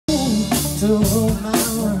to rule my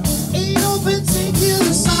world. Ain't no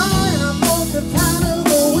particular sign I'm more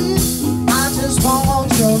compatible with. I just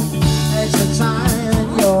want your extra time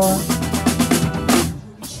and your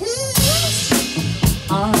kiss.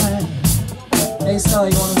 Alright. Hey, Sally,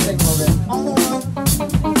 you wanna sing a little bit? On the one.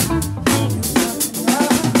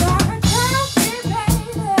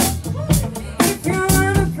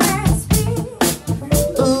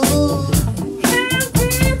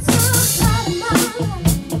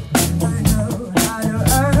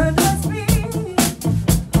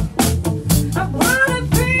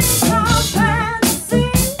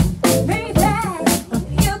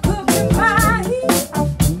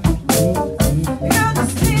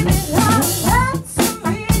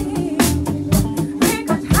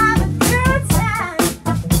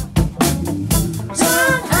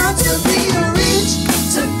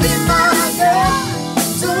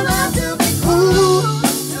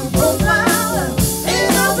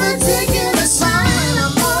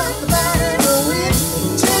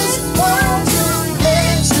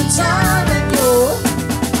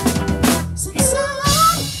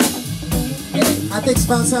 I think it's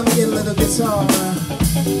about time to get a little guitar.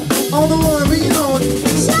 On the one, bring it on.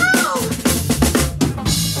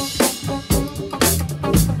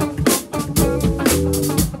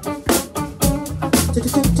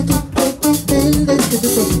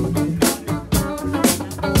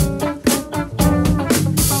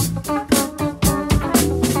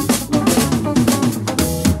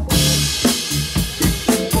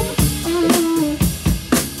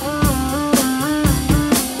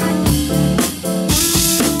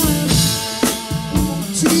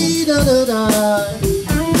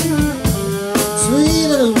 Sweet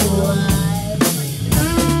little wife,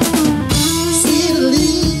 sweet little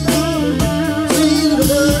leaf, sweet little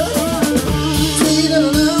love, sweet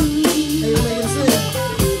little love. Hey, we'll make it sing.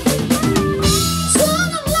 Sweet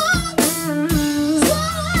little love, sweet love.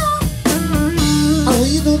 Oh, we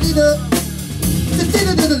don't need a.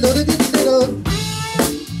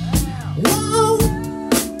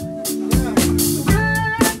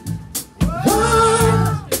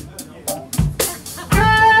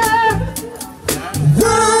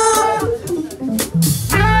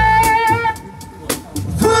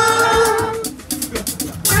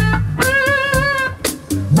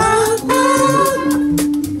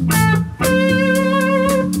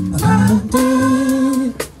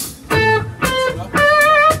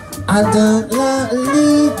 I don't like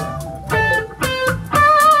leave.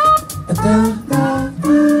 I don't like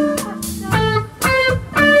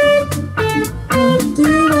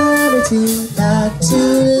duality. Back to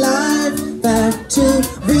life, back to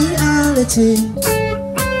reality.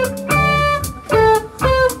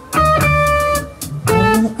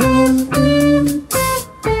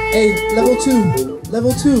 Hey, level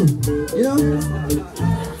two, you know?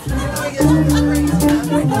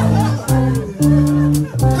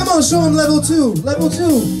 Come on, show him level two.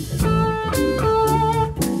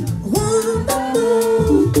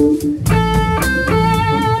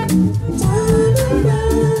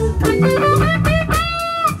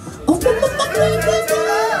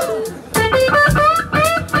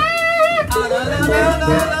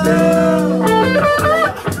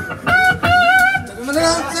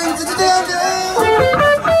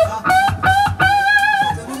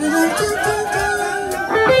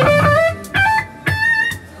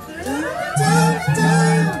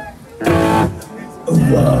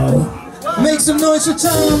 Wow. Make some noise for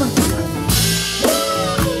Tom.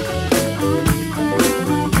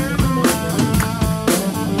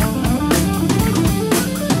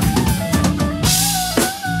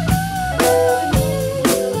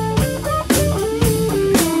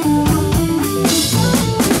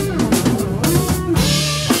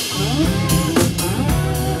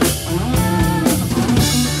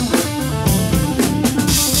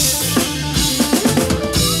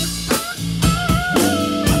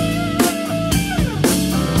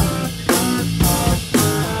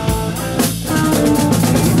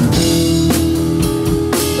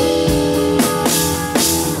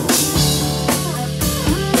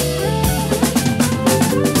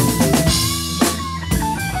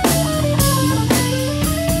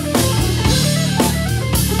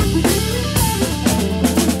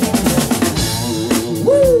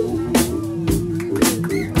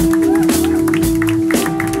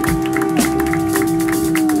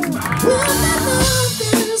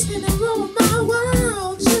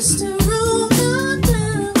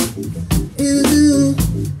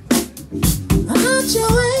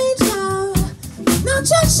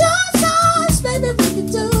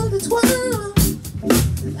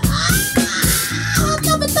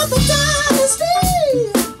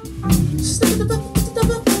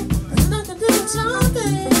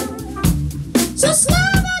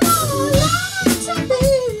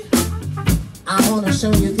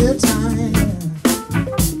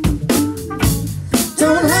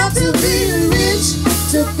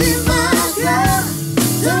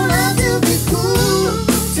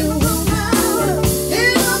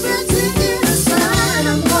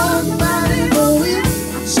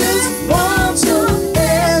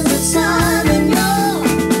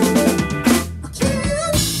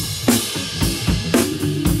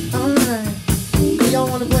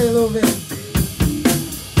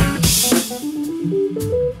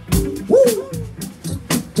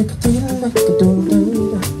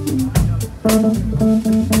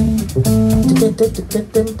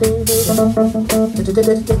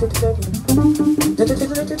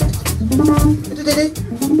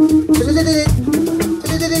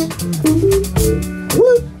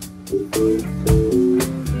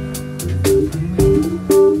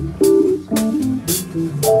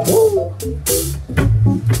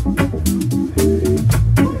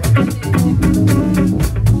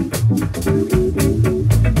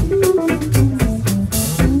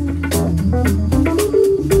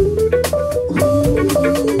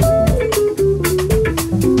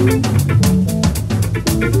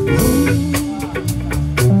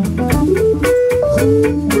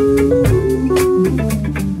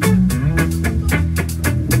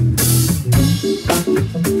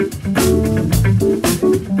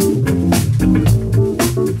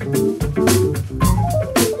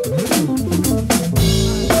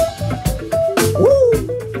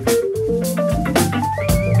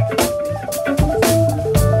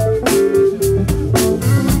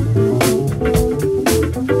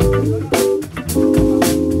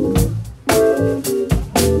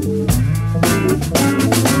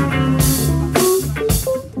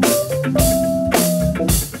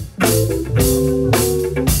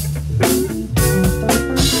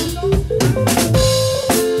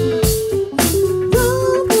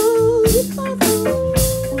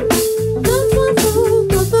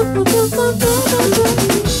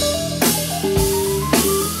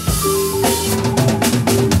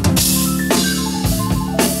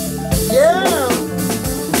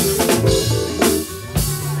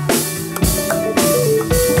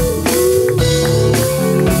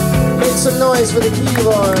 Some noise for the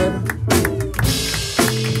keyboard.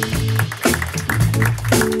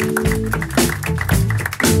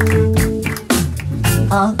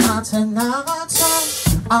 Oh, not tonight,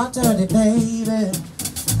 oh, dirty baby.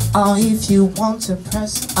 Oh, if you want to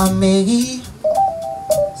press on me,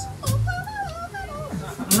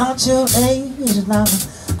 I'm not your age now,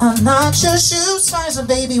 I'm not your shoe size, and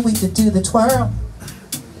baby, we could do the twirl.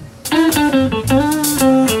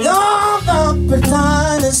 You're the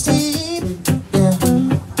dynasty.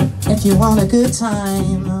 If you want a good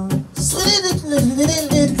time,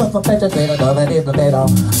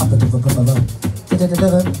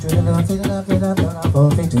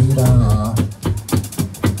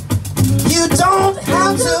 you don't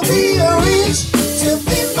have to be rich to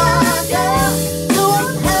be my girl. You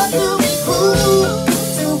don't have to be cool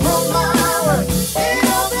to rule my world. Ain't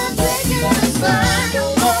all that taking is like a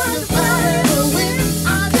word about it to win. I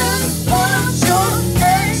just want your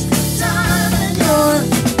next time and your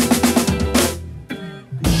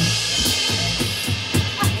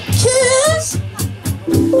kiss.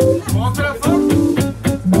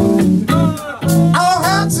 I'll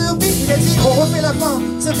have to be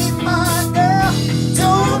to be my girl.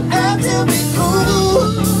 Don't have to be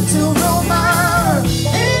cool to roll my world.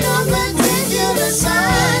 Ain't nothing taking the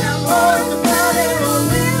sign. I'm going to find it on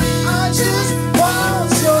me. I just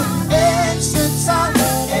want your extra time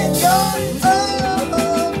and your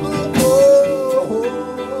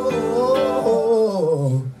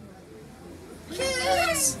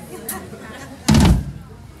kiss.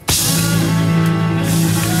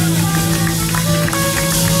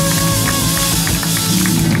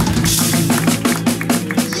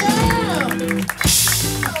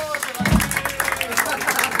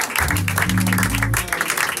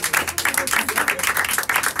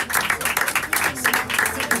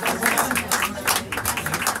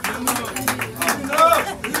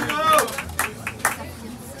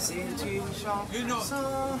 C'est une chanson.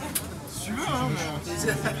 Si tu veux, hein, mais...